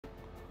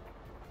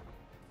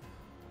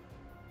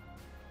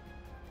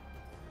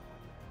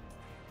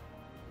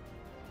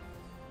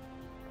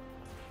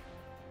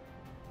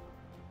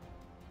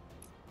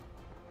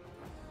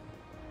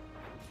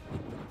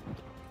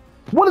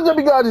What is up,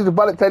 you guys? It's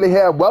Violet Taylor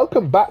here, and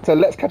welcome back to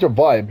Let's Catch a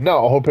Vibe.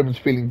 Now, I hope everyone's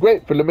feeling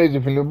great, feeling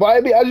amazing, feeling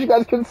vibey. As you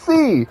guys can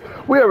see,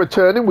 we are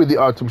returning with the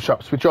item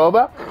shop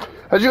switchover.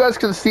 As you guys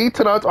can see,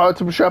 tonight's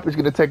item shop is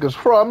going to take us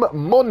from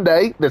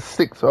Monday, the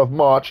 6th of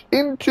March,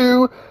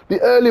 into the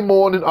early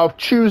morning of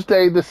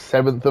Tuesday, the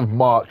 7th of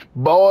March.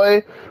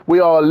 Boy, we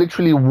are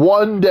literally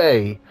one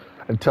day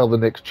until the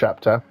next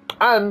chapter.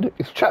 And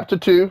it's chapter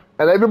 2,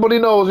 and everybody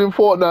knows in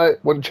Fortnite,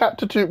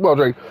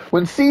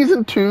 when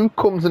season 2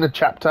 comes in a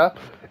chapter,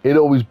 it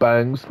always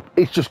bangs.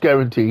 It's just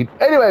guaranteed.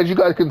 Anyway, as you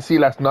guys can see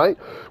last night,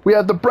 we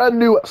had the brand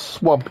new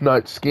Swamp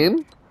Knight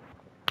skin.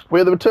 We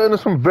had the return of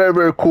some very,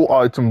 very cool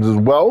items as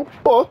well.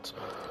 But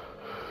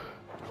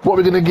what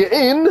we're going to get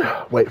in,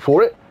 wait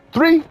for it,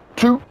 3,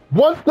 2,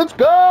 1, let's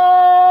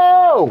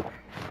go!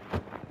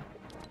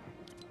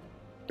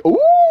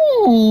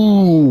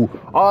 Ooh,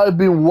 I've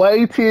been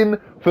waiting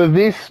for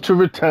this to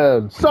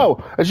return.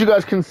 So, as you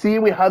guys can see,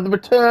 we have the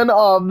return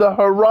of the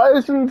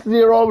Horizon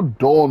Zero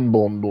Dawn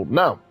Bundle.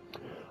 Now,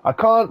 I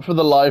can't for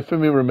the life of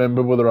me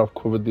remember whether I've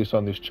covered this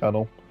on this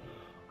channel.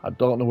 I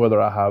don't know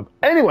whether I have.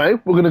 Anyway,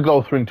 we're going to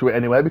go through into it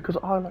anyway because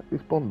I like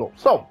this bundle.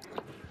 So,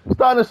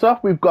 starting us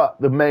off, we've got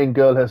the main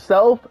girl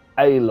herself,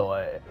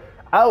 Aloy.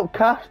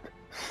 Outcast,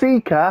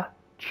 Seeker,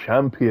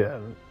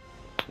 Champion.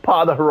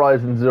 Part of the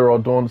Horizon Zero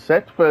Dawn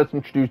set, first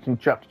introduced in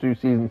Chapter 2,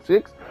 Season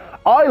 6.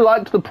 I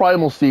liked the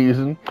Primal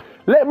Season.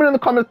 Let me know in the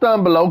comments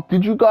down below,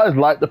 did you guys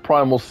like the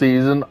Primal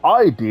Season?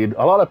 I did.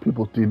 A lot of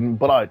people didn't,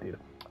 but I did.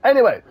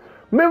 Anyway,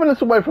 moving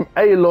us away from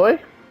Aloy,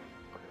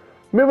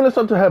 moving us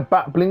on to her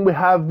back bling, we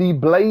have the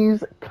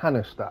Blaze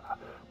Canister.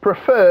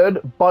 Preferred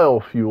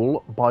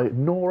Biofuel by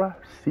Nora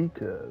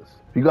Seekers.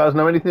 If you guys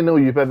know anything or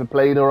you've ever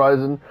played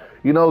Horizon,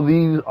 you know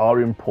these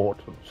are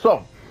important.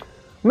 So,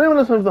 moving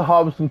us on to the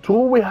harvesting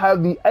tool, we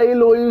have the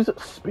Aloy's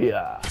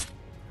Spear.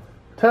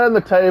 Turn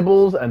the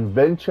tables and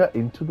venture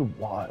into the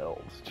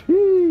wilds.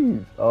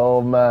 Jeez.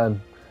 Oh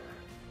man.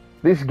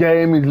 This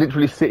game is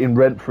literally sitting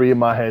rent-free in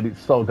my head.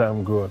 It's so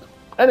damn good.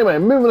 Anyway,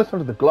 moving us on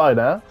to the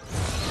glider,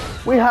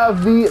 we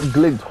have the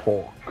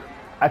Glinthawk.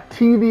 A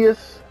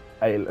tenuous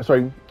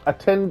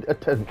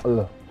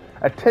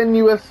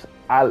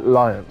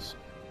alliance.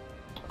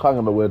 Can't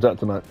get my words out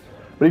tonight.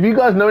 But if you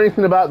guys know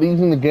anything about these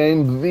in the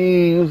game,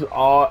 these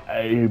are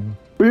a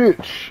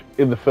bitch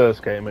in the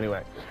first game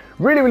anyway.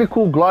 Really, really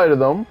cool glider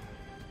though.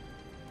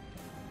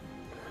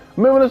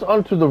 Moving us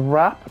on to the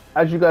wrap,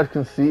 as you guys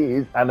can see, it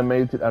is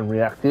animated and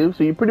reactive.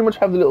 So you pretty much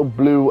have the little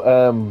blue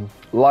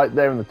light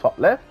there in the top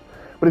left.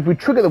 But if we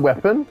trigger the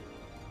weapon,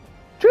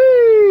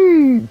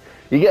 geez,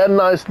 you get a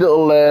nice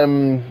little,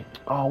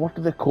 what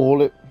do they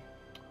call it?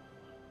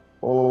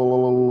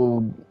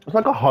 Oh, it's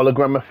like a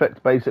hologram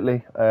effect,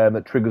 basically,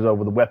 that triggers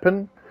over the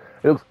weapon.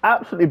 It looks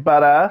absolutely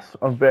badass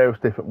on various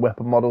different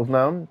weapon models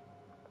now.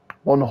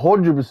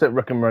 100%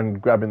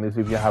 recommend grabbing this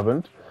if you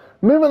haven't.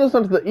 Moving us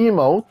on to the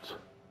emote,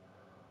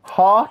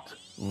 Heart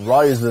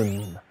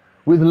Rising,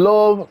 with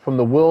love from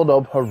the world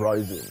of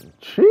Horizon.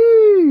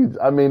 Jeez,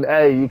 I mean,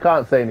 hey, you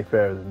can't say any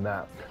fairer than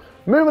that.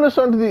 Moving us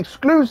on to the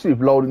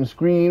exclusive loading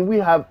screen, we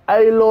have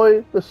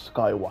Aloy the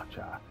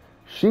Skywatcher.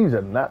 She's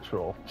a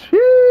natural.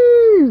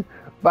 Jeez!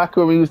 Back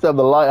when we used to have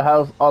the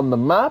lighthouse on the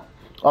map,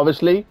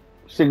 obviously,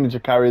 signature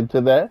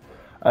character there,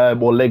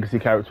 or legacy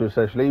character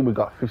essentially. We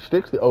got fish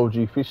sticks, the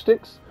OG fish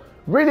sticks.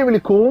 Really, really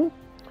cool.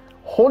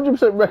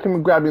 100%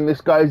 recommend grabbing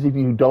this, guys, if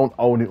you don't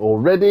own it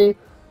already.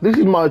 This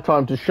is my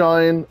time to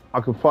shine. I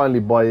can finally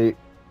buy it.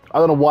 I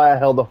don't know why I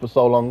held off for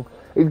so long.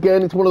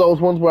 Again, it's one of those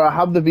ones where I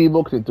have the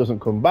V-Bucks and it doesn't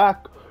come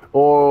back,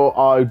 or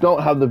I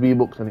don't have the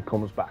V-Bucks and it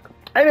comes back.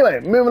 Anyway,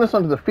 moving us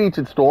on to the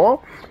featured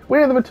store, we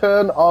have the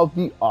return of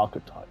the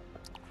Archetype.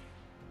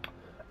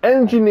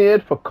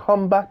 Engineered for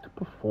combat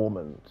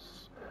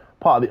performance.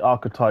 Part of the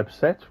Archetype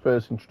set,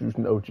 first introduced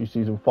in OG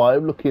Season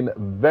 5, looking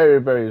very,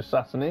 very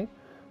assassiny,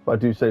 if I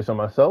do say so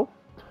myself.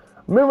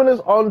 Moving us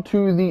on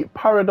to the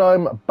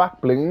Paradigm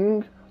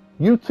Backbling,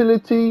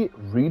 Utility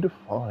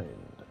Redefined.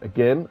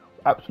 Again,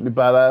 absolutely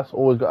badass,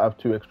 always got to have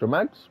 2 extra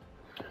mags.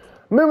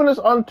 Moving us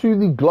on to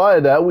the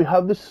glider, we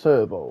have the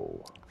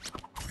Servo.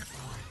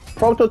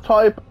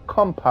 Prototype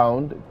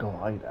Compound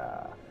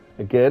Glider.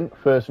 Again,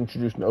 first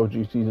introduced in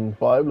OG Season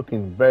 5,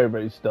 looking very,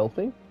 very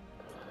stealthy.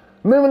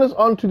 Moving us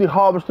on to the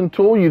harvesting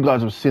tool, you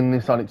guys have seen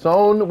this on its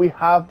own, we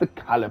have the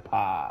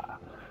Caliper.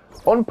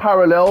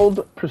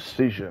 Unparalleled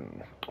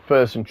Precision.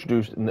 First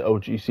introduced in the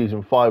OG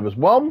Season 5 as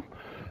well.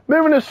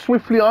 Moving us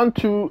swiftly on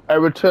to a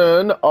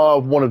return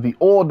of one of the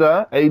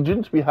Order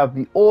agents, we have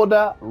the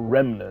Order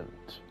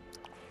Remnant.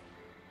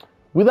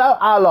 Without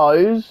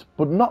allies,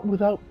 but not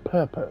without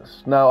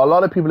purpose. Now, a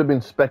lot of people have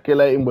been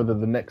speculating whether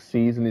the next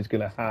season is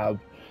going to have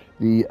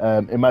the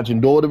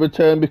Imagined Order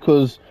return,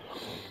 because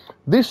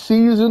this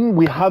season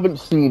we haven't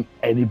seen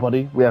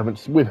anybody.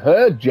 We've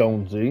heard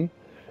Jonesy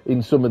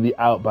in some of the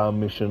outbound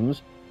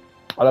missions,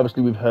 and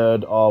obviously we've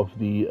heard of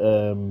the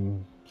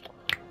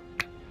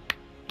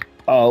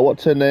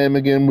what's her name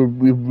again?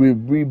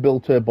 We've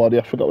rebuilt her body.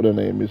 I forgot what her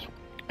name is.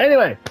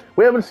 Anyway,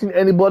 we haven't seen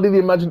anybody, the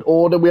Imagined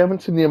Order. We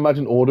haven't seen the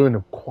Imagined Order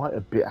in quite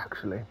a bit,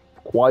 actually.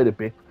 Quite a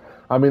bit.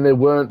 I mean, they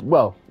weren't,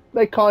 well,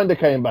 they kind of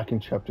came back in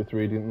Chapter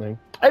 3, didn't they?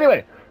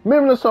 Anyway,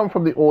 moving us on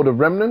from the Order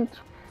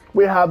Remnant,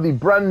 we have the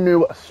brand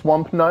new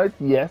Swamp Knight.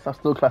 Yes, I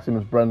still class him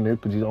as brand new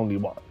because he's only,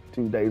 what,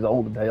 2 days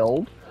old, a day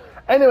old?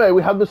 Anyway,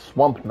 we have the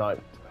Swamp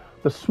Knight.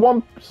 The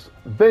swamp's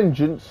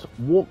vengeance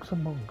walks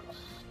among us.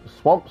 The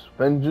swamp's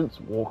vengeance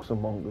walks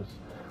among us.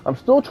 I'm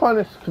still trying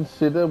to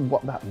consider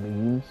what that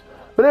means.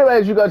 But anyway,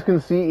 as you guys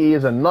can see, he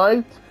is a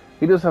knight.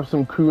 He does have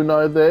some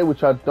kunai there,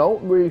 which I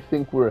don't really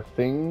think were a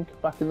thing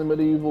back in the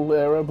medieval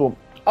era. But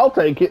I'll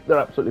take it. They're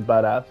absolutely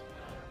badass.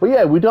 But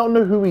yeah, we don't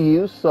know who he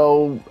is.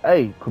 So,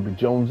 hey, could be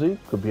Jonesy.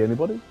 Could be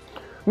anybody.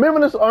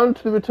 Moving us on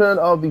to the return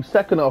of the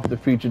second half of the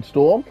featured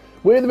store.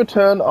 With the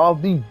return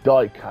of the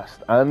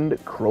diecast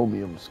and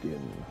chromium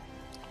skin.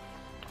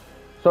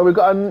 So we've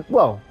got,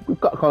 we've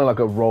got kind of like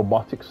a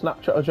robotic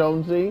snapshot of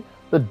Jonesy.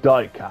 The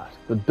diecast.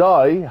 The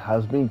die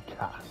has been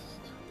cast.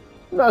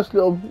 Nice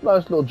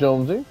little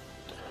Jonesy.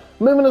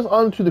 Moving us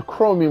on to the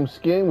chromium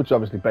skin, which is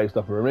obviously based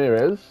off of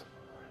Ramirez.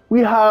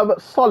 We have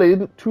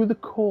Solid to the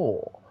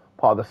Core,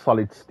 part of the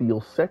Solid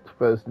Steel set,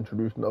 first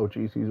introduced in OG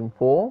Season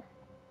 4.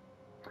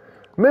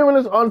 Moving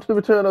us on to the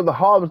return of the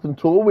Harvesting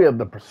Tool, we have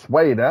the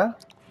Persuader.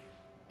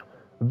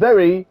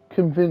 Very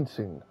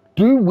convincing.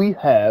 Do we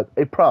have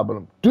a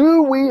problem?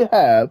 Do we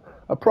have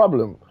a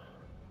problem?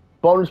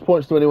 Bonus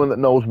points to anyone that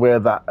knows where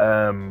that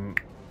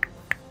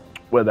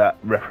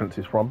reference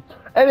is from.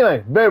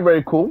 Anyway, very,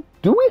 very cool.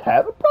 Do we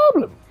have a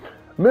problem?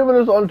 Moving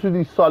us on to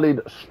the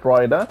Solid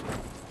Strider.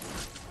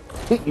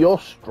 Hit your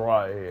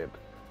stride.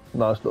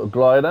 Nice little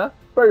glider.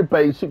 Very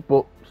basic,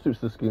 but suits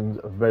the skins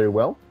very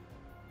well.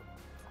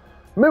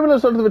 Moving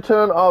us on to the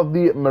return of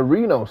the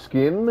Merino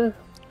skin.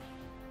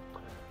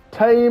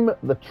 Tame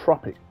the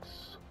Tropics.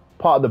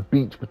 Part of the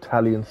Beach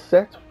Battalion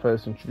set,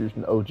 first introduced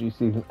in OG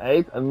Season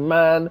 8. And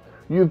man,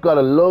 you've got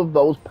to love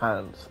those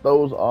pants.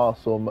 Those are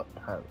some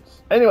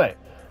pants. Anyway,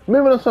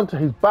 moving us on to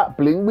his back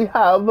bling, we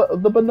have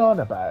the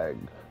Banana Bag.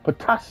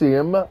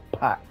 Potassium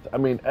packed. I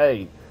mean,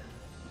 hey,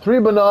 3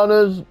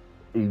 bananas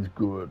is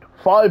good.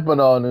 5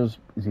 bananas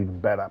is even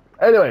better.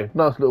 Anyway,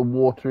 nice little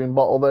watering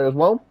bottle there as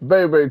well.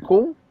 Very, very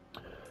cool.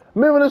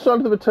 Moving us on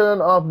to the return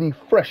of the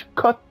Fresh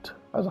Cut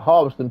as a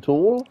harvesting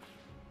tool.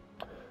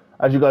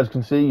 As you guys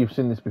can see, you've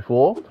seen this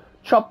before.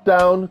 Chop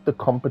Down the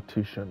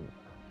Competition.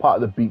 Part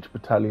of the Beach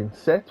Battalion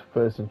set,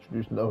 first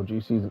introduced in OG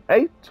Season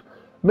 8.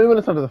 Moving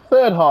us on to the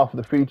third half of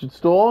the featured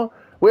store,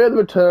 we have the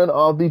return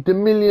of the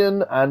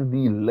Dominion and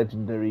the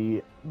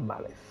legendary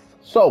Malice.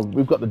 So,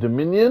 we've got the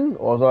Dominion,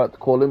 or as I like to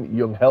call him,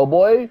 Young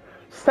Hellboy.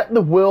 Set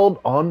the world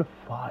on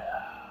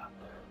fire.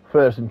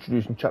 First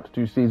introduced in Chapter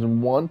 2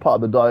 Season 1,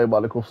 part of the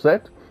Diabolical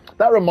set.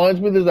 That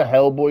reminds me there's a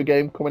Hellboy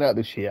game coming out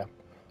this year.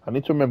 I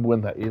need to remember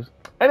when that is.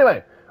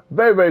 Anyway,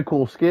 very, very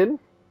cool skin.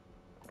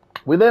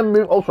 We then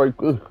move,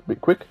 a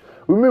bit quick.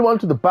 We move on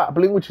to the Bat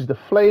Bling, which is the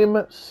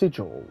Flame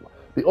Sigil.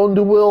 The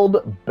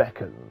Underworld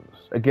Beckons.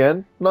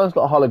 Again, nice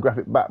little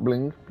holographic Bat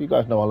Bling. You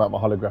guys know I like my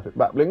holographic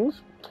Bat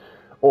Blings.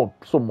 Or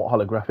somewhat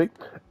holographic.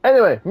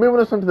 Anyway, moving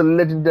us on to the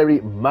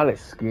legendary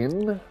Malice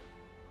skin.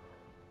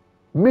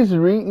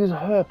 Misery is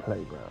her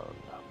playground.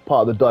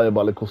 Part of the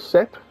Diabolical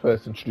set,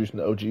 first introduced in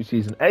the OG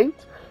Season 8.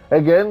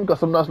 Again, got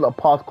some nice little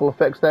particle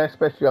effects there,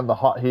 especially on the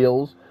hot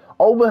heels.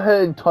 Over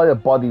her entire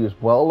body as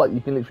well, like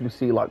you can literally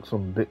see like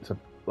some bits of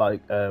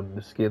like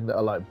the skin that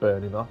are like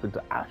burning off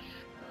into ash.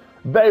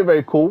 Very,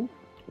 very cool.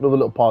 Another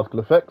little particle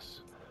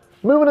effects.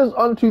 Moving us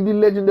on to the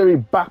legendary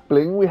back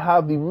bling, we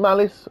have the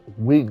Malice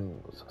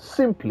Wings.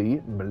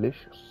 Simply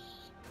malicious.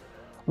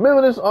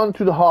 Moving us on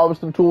to the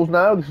harvesting tools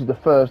now. This is the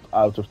first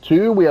out of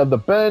 2. We have the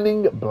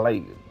Burning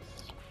Blades.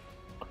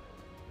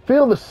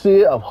 Feel the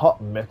sear of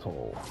hot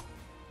metal.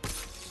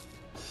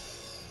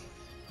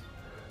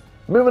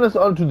 Moving us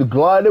on to the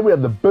glider, we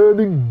have the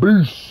Burning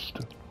Beast.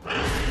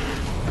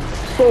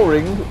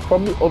 Soaring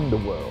from the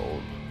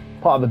underworld.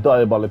 Part of the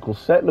Diabolical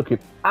set, looking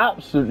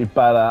absolutely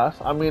badass.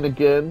 I mean,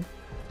 again,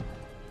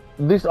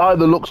 this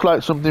either looks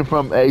like something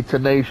from a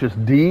Tenacious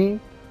D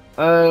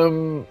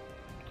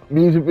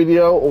music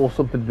video or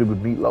something to do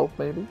with Meatloaf,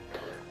 maybe.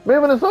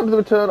 Moving us on to the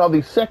return of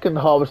the second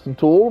harvesting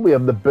tool, we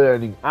have the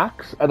Burning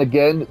Axe. And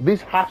again,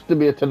 this has to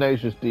be a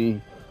Tenacious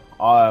D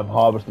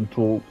harvesting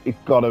tool. It's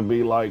gotta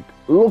be like,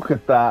 look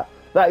at that.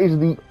 That is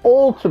the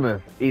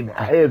ultimate in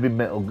heavy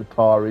metal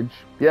guitarage.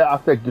 Yeah,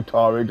 I said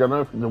guitarage. I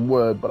know if it's a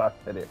word, but I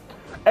said it.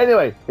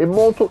 Anyway,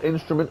 Immortal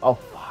Instrument of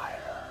Fire.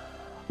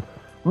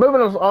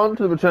 Moving us on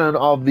to the return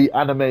of the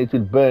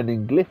animated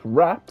Burning Glyph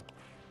wrap.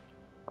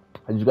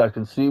 As you guys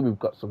can see, we've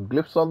got some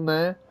glyphs on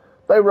there.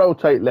 They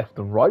rotate left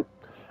and right.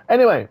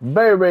 Anyway,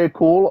 very, very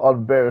cool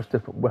on various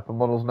different weapon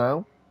models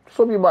now.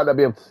 Some you might not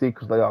be able to see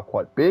because they are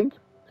quite big.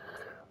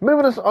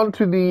 Moving us on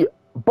to the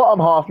bottom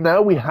half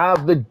now, we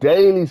have the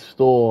Daily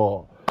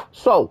Store.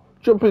 So,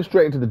 jumping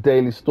straight into the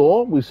Daily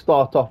Store, we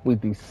start off with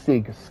the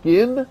Sig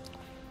skin.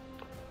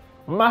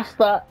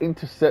 Master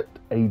Intercept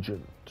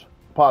Agent.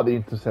 Part of the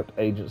Intercept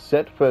Agent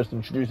set, first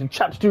introduced in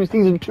Chapter 2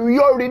 Season 2,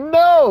 you already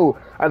know!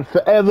 And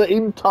Forever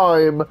in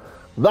Time,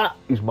 that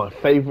is my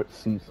favourite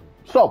season.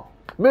 So,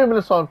 moving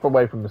us on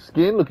away from the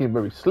skin, looking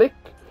very slick.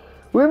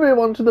 We move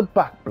on to the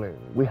back bling.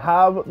 We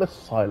have the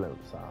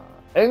silencer,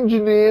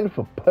 engineered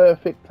for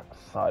perfect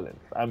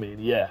silence. I mean,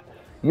 yeah,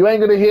 you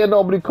ain't gonna hear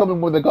nobody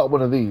coming when they got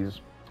one of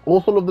these.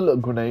 Also love the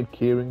little grenade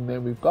keyring there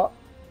we've got.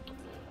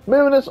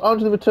 Moving us on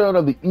to the return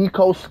of the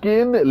Eco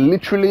skin,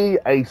 literally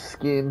a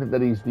skin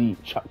that is the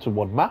Chapter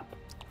 1 map.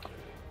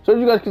 So as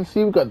you guys can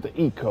see, we've got the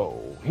Eco.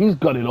 He's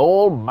got it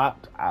all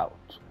mapped out.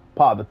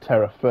 Part of the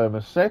Terra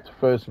Firma set,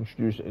 first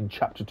introduced in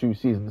Chapter 2,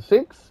 Season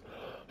 6.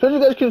 So as you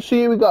guys can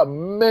see, we've got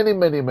many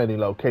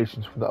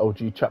locations from the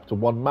OG Chapter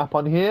 1 map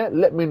on here.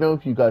 Let me know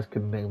if you guys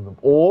can name them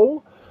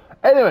all.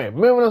 Anyway,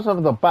 moving us on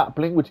to the back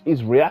bling, which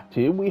is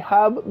reactive, we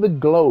have the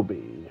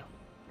Globy.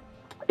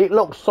 It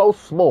looks so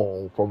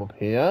small from up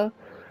here.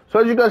 So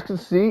as you guys can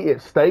see,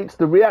 it states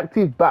the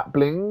reactive back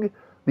bling.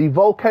 The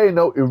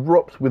volcano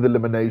erupts with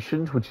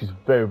eliminations, which is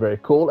very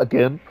cool.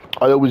 Again,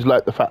 I always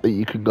like the fact that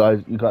you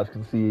guys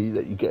can see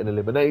that you're getting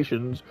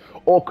eliminations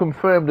or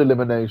confirmed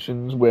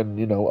eliminations when,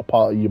 you know, a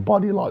part of your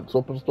body lights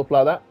up and stuff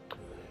like that.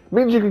 It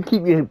means you can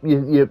keep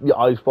your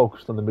eyes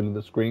focused on the middle of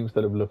the screen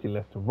instead of looking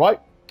left and right.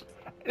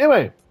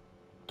 Anyway,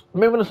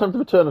 moving us on to the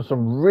return of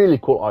some really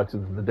cool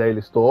items in the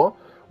daily store.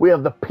 We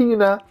have the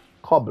Pina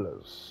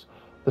Cobblers,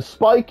 the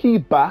spiky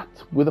bat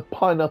with a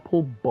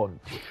pineapple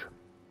bunch.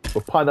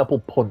 Or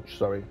pineapple punch,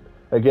 sorry.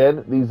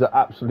 Again, these are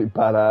absolutely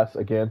badass.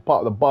 Again,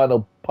 part of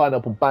the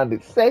Pineapple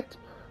Bandit set,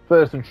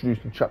 first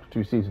introduced in Chapter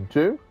 2, Season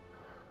 2.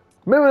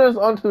 Moving us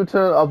on to the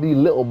return of the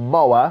Little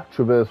Moa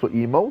traversal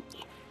emote.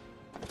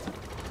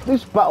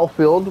 This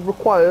battlefield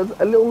requires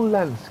a little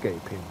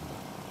landscaping,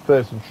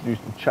 first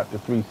introduced in Chapter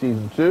 3,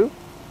 Season 2.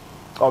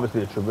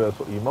 Obviously a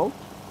traversal emote.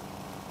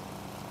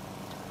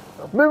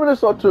 Moving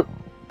us on to,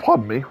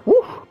 pardon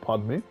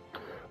me.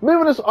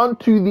 Moving us on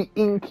to the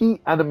inky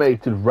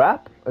animated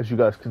wrap, as you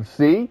guys can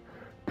see,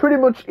 pretty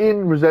much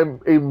in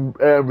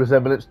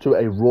resemblance to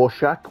a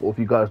Rorschach, or if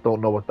you guys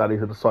don't know what that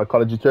is in a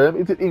psychology term,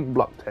 it's an ink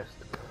block test.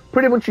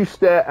 Pretty much you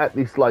stare at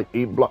this like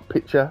ink block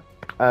picture,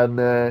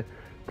 and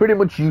pretty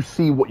much you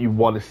see what you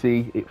want to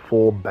see it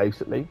form,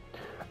 basically.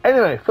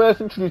 Anyway, first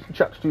introduced in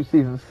Chapter 2,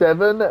 Season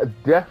 7,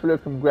 definitely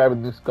I'm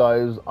grabbing this,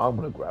 guys. I'm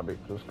going to grab it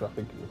just because I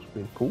think it looks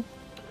really cool.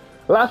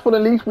 Last but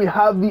not least, we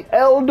have the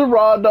El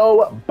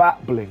Dorado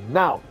Bat Bling.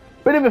 Now,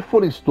 bit of a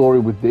funny story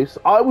with this.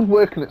 I was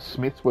working at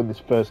Smith's when this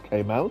first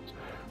came out.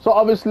 So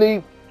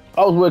obviously,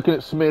 I was working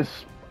at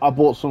Smith's. I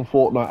bought some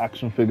Fortnite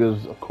action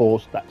figures, of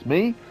course, that's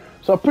me.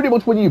 So pretty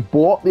much when you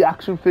bought the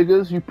action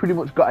figures, you pretty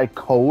much got a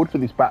code for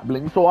this Bat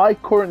Bling. So I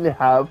currently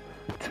have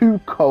 2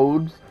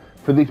 codes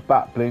for this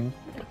Bat Bling.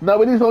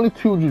 Now, it is only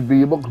 200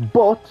 V-Bucks,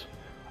 but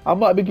I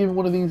might be giving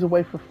one of these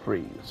away for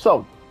free.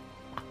 So,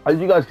 as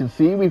you guys can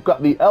see, we've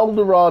got the El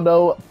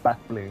Dorado Bat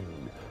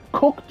Bling,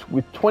 cooked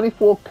with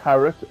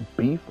 24-carat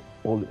beef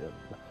bouillon.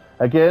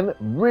 Again,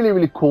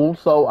 really cool.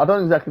 So I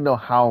don't exactly know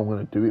how I'm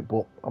going to do it,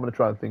 but I'm going to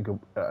try and think of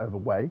a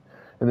way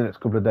in the next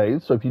couple of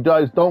days. So if you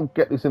guys don't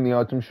get this in the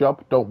item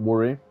shop, don't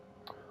worry.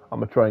 I'm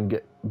going to try and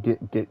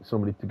get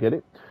somebody to get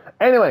it.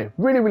 Anyway,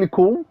 really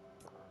cool.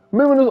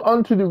 Moving us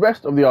on to the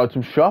rest of the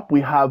item shop, we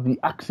have the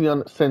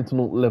Axion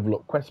Sentinel Level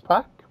Up Quest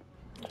Pack.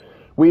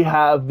 We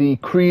have the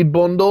Creed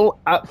bundle,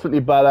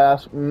 absolutely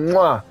badass.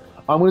 Mwah.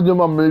 I'm going to do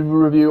my movie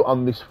review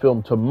on this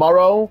film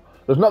tomorrow.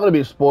 There's not going to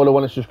be a spoiler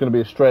one, it's just going to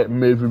be a straight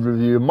movie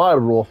review, my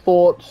raw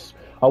thoughts.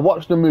 I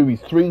watched the movie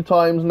 3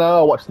 times now.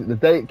 I watched it the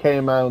day it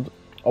came out,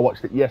 I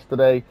watched it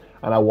yesterday,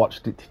 and I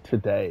watched it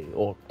today.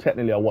 Or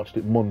technically I watched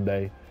it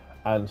Monday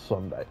and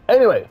Sunday.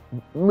 Anyway,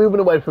 moving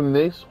away from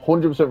this,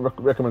 100%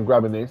 recommend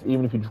grabbing this,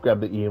 even if you just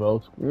grab the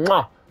emotes.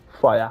 Mwah,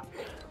 fire.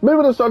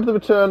 Moving us on to the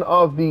return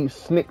of the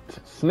Snicked,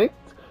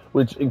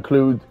 which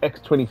includes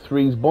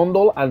X23's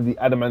bundle and the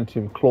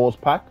Adamantium Claws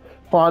pack.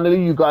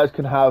 Finally, you guys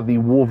can have the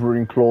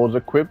Wolverine Claws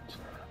equipped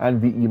and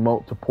the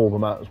emote to pull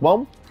them out as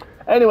well.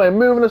 Anyway,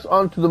 moving us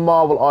on to the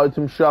Marvel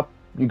item shop.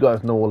 You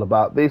guys know all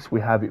about this.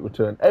 We have it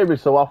returned every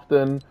so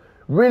often.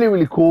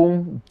 Really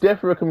cool.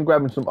 Definitely recommend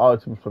grabbing some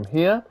items from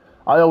here.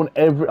 I know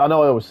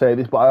I always say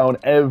this, but I own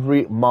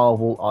every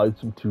Marvel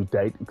item to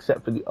date,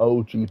 except for the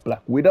OG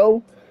Black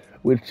Widow,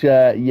 which,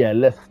 yeah,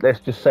 let's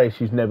just say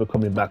she's never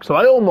coming back. So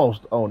I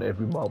almost own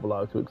every Marvel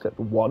item except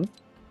for one.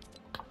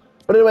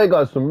 But anyway,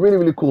 guys, some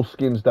really cool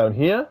skins down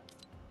here.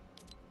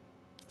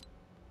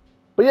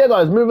 But yeah,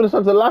 guys, moving us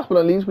on to the last but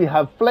not least, we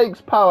have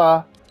Flake's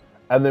Power,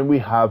 and then we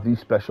have the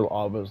special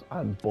armors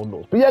and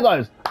bundles. But yeah,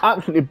 guys,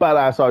 absolutely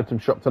badass item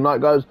shop tonight,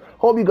 guys.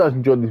 Hope you guys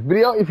enjoyed this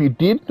video. If you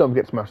did, don't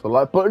forget to smash the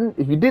like button.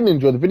 If you didn't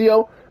enjoy the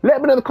video,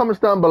 let me know in the comments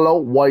down below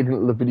why you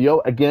didn't like the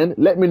video. Again,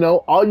 let me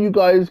know, are you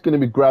guys going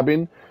to be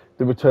grabbing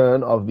the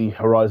return of the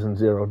Horizon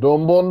Zero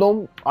Dawn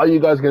bundle? Are you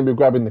guys going to be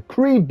grabbing the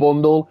Creed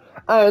bundle?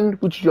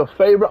 And which is your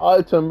favorite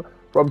item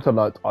from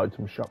tonight's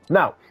item shop?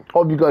 Now,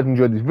 hope you guys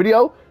enjoyed this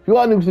video. If you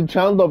are new to the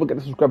channel, don't forget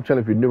to subscribe to the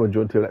channel if you're new and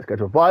join Let's Get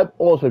Your Vibe.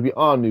 Also, if you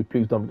are new,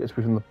 please don't forget to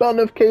push on the bell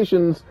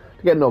notifications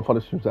to get notified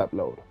as soon as I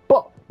upload.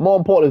 But more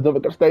importantly, don't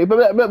forget to stay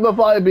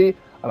vibey,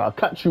 and I'll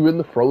catch you in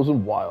the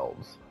frozen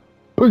wilds.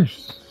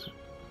 Peace.